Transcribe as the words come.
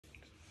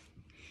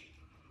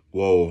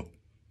Well,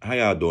 how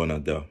y'all doing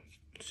out there?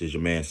 This is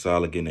your man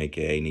Soligan,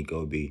 aka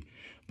Nico B,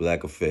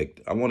 Black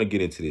Effect. I want to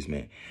get into this,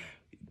 man.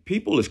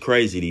 People is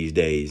crazy these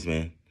days,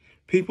 man.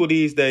 People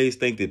these days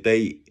think that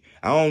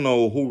I don't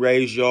know who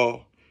raised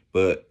y'all,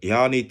 but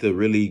y'all need to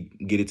really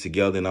get it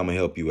together and I'm going to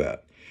help you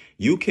out.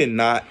 You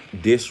cannot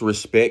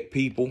disrespect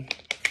people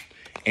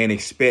and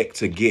expect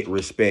to get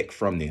respect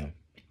from them.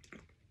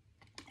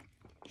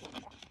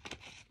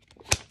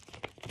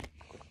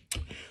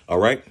 All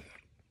right?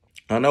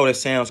 I know that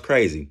sounds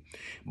crazy,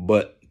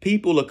 but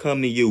people will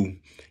come to you,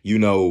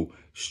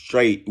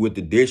 straight with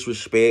the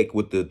disrespect,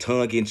 with the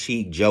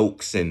tongue-in-cheek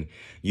jokes and,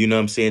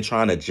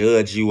 trying to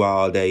judge you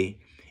all day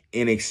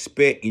and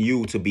expect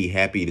you to be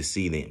happy to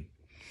see them.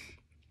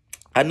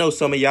 I know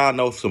some of y'all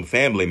know some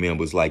family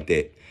members like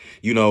that.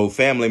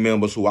 Family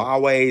members who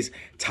always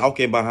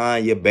talking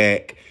behind your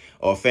back,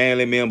 or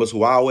family members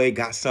who always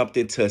got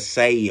something to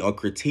say or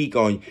critique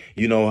on,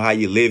 how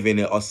you living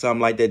it or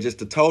something like that.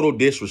 Just a total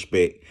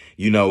disrespect.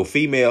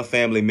 Female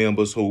family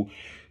members who,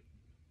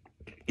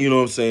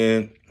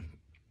 have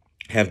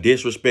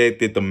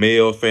disrespected the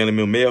male family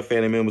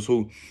members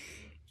who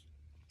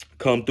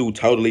come through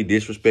totally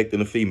disrespecting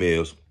the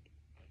females.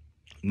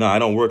 No, I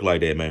don't work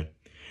like that, man.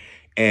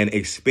 And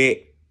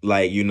expect,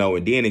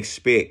 and then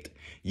expect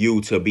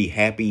you to be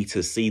happy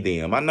to see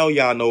them. I know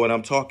y'all know what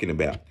I'm talking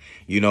about.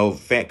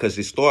 Because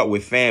it start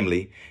with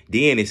family,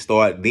 then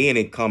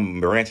it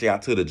come branching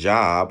out to the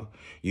job.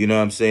 You know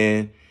what I'm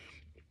saying?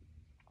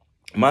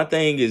 My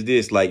thing is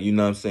this,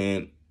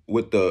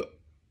 with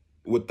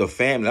the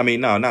family. I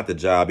mean, no, not the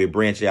job. It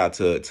branches out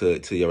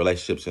to your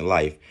relationships in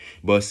life.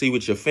 But see,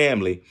 with your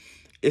family,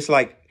 it's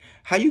like,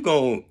 how you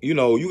gonna,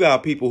 you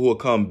got people who will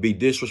come be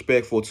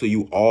disrespectful to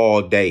you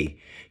all day.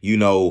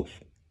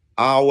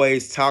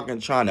 Always talking,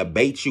 trying to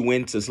bait you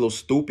into little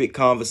stupid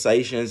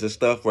conversations and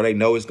stuff where they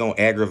know it's going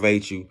to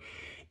aggravate you.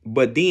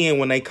 But then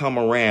when they come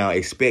around,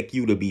 expect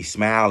you to be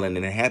smiling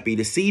and happy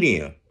to see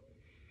them.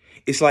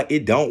 It's like,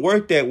 it don't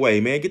work that way,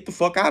 man. Get the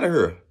fuck out of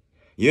here.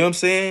 You know what I'm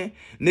saying?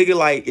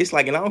 Nigga, it's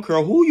like, and I don't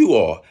care who you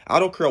are. I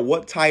don't care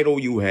what title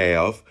you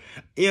have.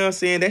 You know what I'm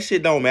saying? That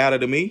shit don't matter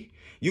to me.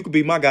 You could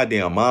be my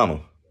goddamn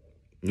mama.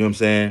 You know what I'm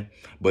saying?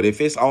 But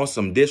if it's on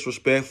some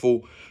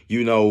disrespectful,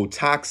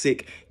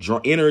 toxic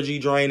energy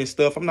draining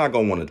stuff, I'm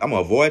going to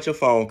avoid your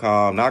phone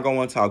call. I'm not going to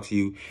want to talk to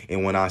you.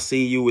 And when I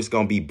see you, it's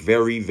going to be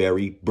very,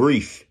 very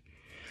brief.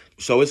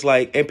 So it's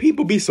like, and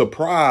people be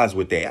surprised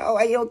with that. Oh,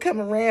 why you don't come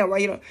around? Why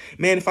you don't?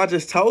 Man, if I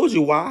just told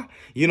you why,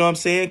 you know what I'm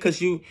saying? Cause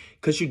you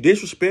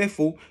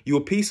disrespectful. You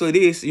a piece of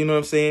this, you know what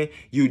I'm saying?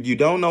 You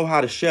don't know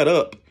how to shut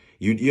up.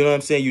 You know what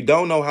I'm saying? You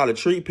don't know how to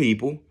treat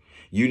people.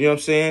 You know what I'm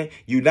saying?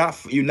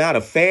 You're not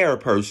a fair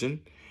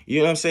person. You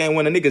know what I'm saying?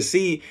 When a nigga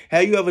see,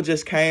 have you ever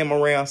just came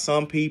around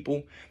some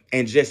people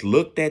and just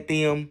looked at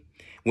them?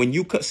 When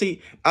you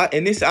see, I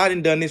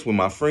done done this with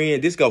my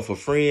friend. This go for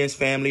friends,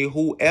 family,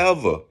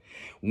 whoever.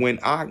 When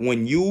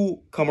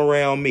you come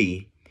around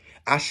me,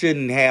 I should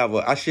be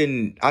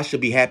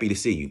happy to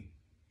see you.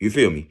 You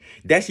feel me?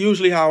 That's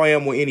usually how I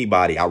am with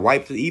anybody.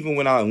 Even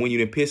when you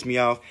done piss me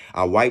off,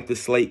 I wipe the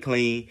slate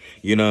clean.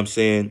 You know what I'm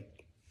saying?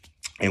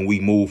 And we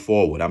move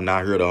forward. I'm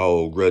not here to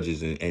hold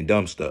grudges and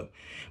dumb stuff.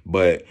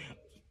 But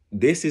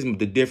this is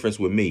the difference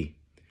with me.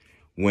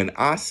 When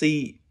I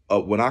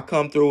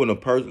come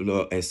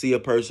through and see a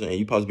person and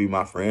you supposed to be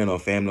my friend or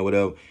family or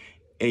whatever,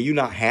 and you're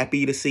not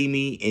happy to see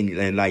me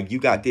and like you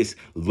got this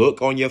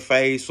look on your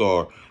face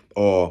or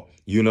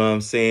you know what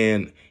I'm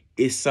saying,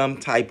 it's some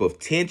type of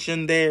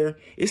tension there.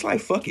 It's like,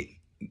 fuck it.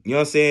 You know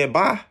what I'm saying?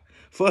 Bye.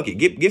 Fuck it.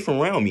 Get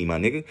from around me, my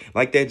nigga.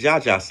 Like that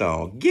Jaja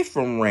song. Get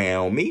from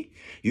around me.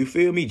 You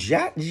feel me?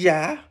 Ja.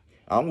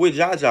 I'm with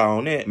Jaja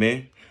on that,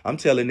 man. I'm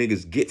telling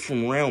niggas, get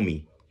from around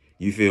me.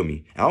 You feel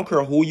me? I don't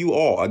care who you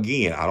are.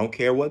 Again, I don't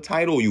care what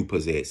title you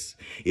possess.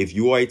 If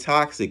you are a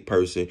toxic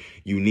person,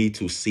 you need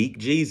to seek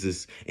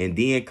Jesus and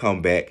then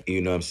come back, you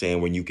know what I'm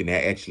saying, when you can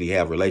actually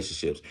have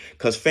relationships.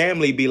 Because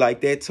family be like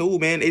that too,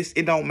 man.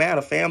 It don't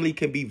matter. Family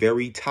can be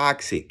very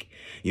toxic.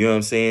 You know what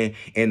I'm saying?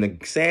 And the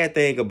sad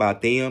thing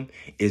about them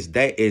is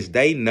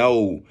they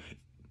know,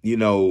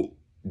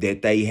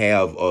 that they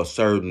have a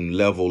certain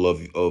level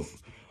of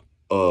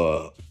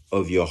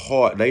your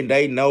heart.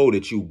 They know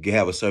that you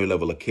have a certain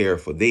level of care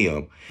for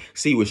them.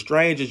 See, with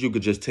strangers, you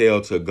could just tell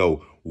to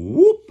go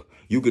whoop.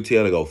 You could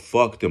tell to go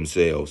fuck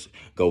themselves.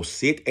 Go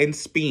sit and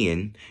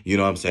spin, you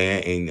know what I'm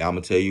saying? And I'm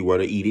going to tell you where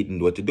to eat it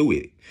and what to do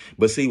with it.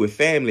 But see, with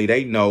family,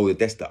 they know that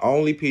that's the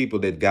only people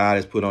that God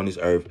has put on this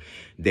earth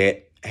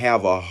that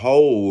have a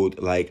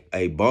hold, like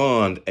a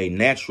bond, a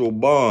natural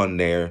bond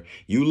there.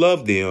 You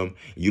love them.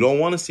 You don't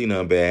want to see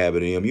nothing bad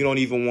happen to them. You don't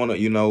even want to,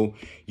 you don't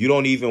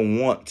even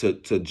want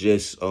to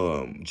just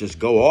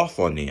go off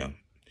on them.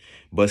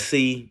 But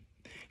see,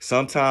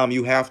 sometimes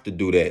you have to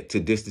do that to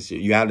distance you.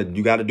 You got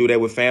to do that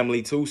with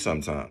family too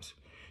sometimes.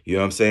 You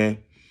know what I'm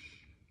saying?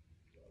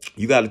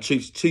 You got to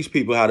teach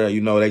people how to,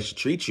 they should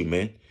treat you,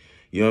 man.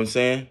 You know what I'm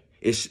saying?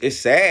 It's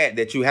sad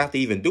that you have to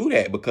even do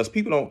that because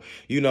people don't,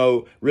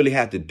 really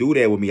have to do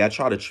that with me. I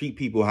try to treat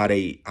people how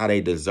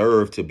they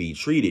deserve to be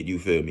treated. You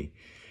feel me?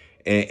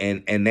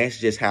 And that's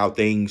just how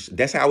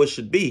that's how it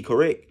should be,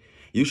 correct?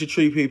 You should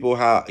treat people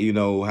how,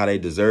 how they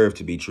deserve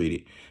to be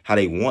treated, how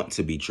they want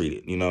to be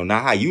treated,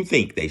 not how you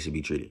think they should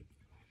be treated.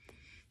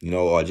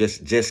 Or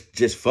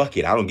just fuck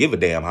it. I don't give a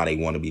damn how they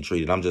want to be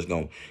treated. I'm just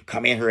going to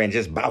come in here and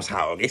just bounce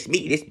hog. It's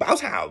me, this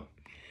bounce hog.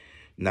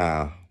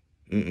 Nah.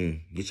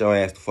 Get your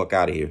ass the fuck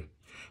out of here.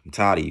 I'm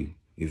tired of you.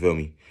 You feel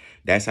me?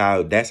 That's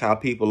how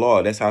people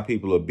are. That's how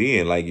people are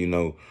being. Like,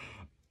 you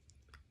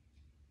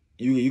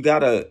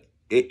gotta,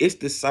 it's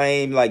the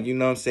same, like,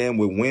 what I'm saying,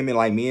 with women,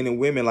 like men and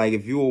women. Like,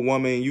 if you a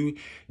woman, you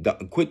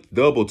quit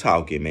double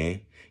talking,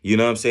 man. You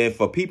know what I'm saying?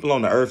 For people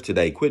on the earth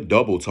today, quit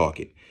double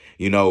talking.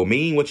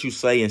 Mean what you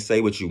say and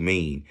say what you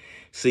mean.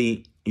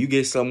 See, you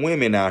get some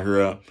women out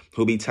here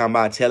who be talking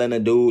about telling a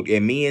dude,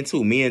 and men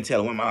too, men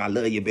telling women, oh, I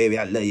love you, baby,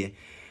 I love you.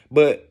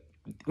 But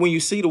when you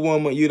see the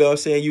woman, you know what I'm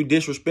saying, you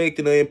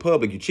disrespecting her in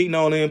public, you cheating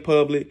on her in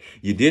public,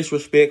 you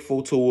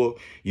disrespectful to her,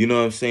 you know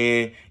what I'm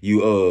saying?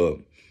 You're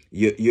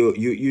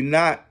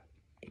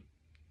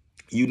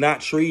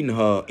not treating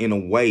her in a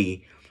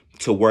way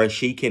to where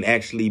she can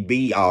actually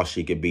be all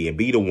she can be and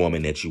be the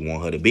woman that you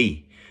want her to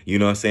be. You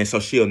know what I'm saying? So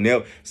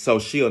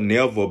she'll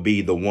never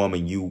be the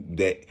woman you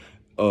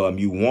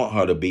want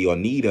her to be or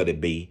need her to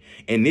be.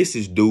 And this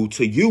is due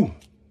to you.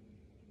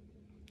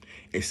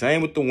 And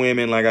same with the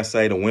women. Like I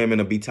say, the women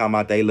will be talking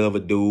about they love a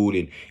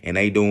dude and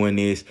they doing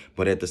this.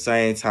 But at the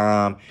same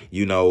time,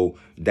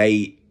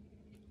 they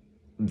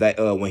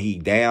when he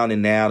down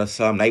and out or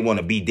something, they want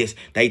to be this.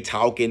 They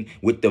talking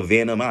with the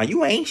venom. Oh,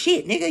 you ain't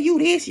shit, nigga. You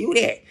this, you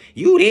that.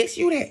 You this,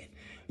 you that.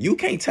 You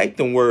can't take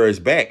them words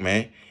back,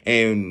 man.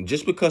 And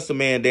just because the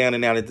man down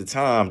and out at the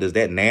time, does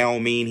that now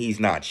mean he's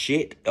not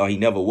shit or he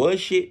never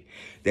was shit?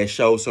 That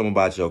shows something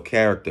about your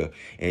character.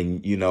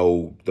 And,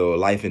 the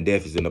life and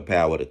death is in the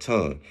power of the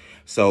tongue.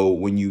 So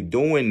when you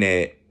doing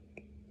that,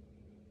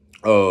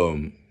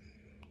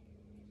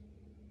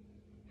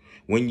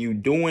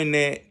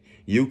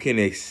 you can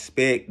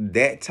expect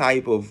that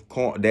type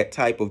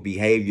of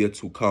behavior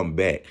to come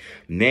back.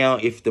 Now,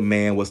 if the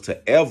man was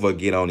to ever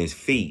get on his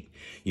feet,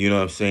 you know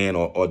what I'm saying,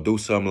 or do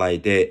something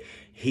like that,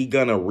 he's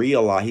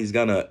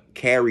gonna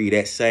carry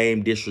that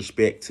same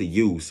disrespect to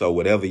you. So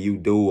whatever you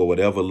do or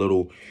whatever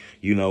little,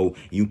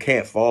 you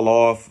can't fall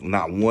off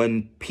not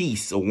one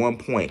piece or one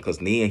point, because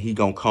then he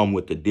gonna come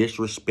with the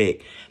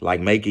disrespect, like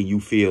making you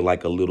feel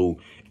like a little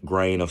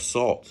grain of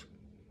salt.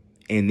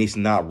 And it's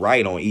not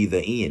right on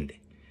either end.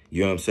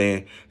 You know what I'm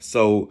saying?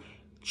 So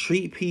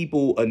treat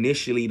people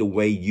initially the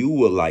way you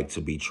would like to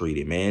be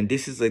treated, man.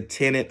 This is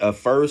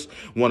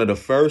one of the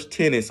first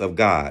tenets of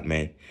God,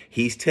 man.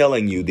 He's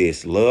telling you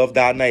this: love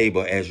thy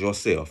neighbor as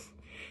yourself.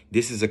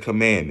 This is a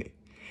commandment.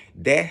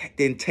 That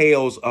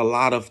entails a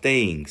lot of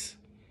things.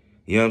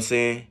 You know what I'm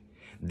saying?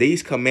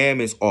 These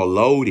commandments are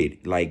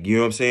loaded. Like, you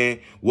know what I'm saying?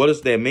 What does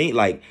that mean?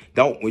 Like,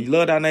 when you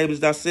love thy neighbors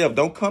thyself,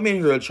 don't come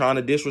in here trying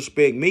to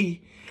disrespect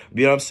me.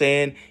 You know what I'm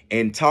saying?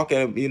 And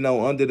talking,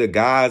 under the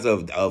guise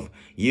of that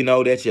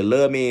you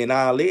love me and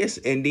all this.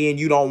 And then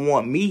you don't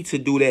want me to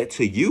do that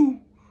to you.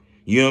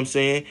 You know what I'm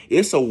saying?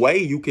 It's a way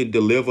you can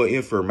deliver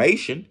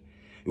information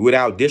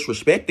without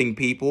disrespecting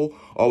people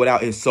or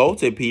without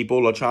insulting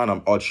people or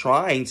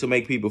trying to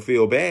make people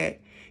feel bad.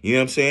 You know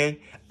what I'm saying?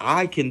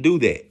 I can do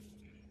that.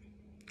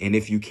 And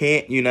if you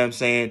can't, you know what I'm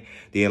saying,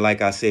 then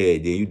like I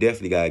said, then you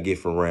definitely got to get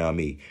from around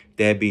me.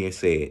 That being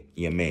said,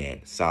 your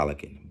man,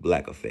 Solican,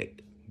 Black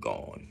Effect,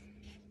 gone.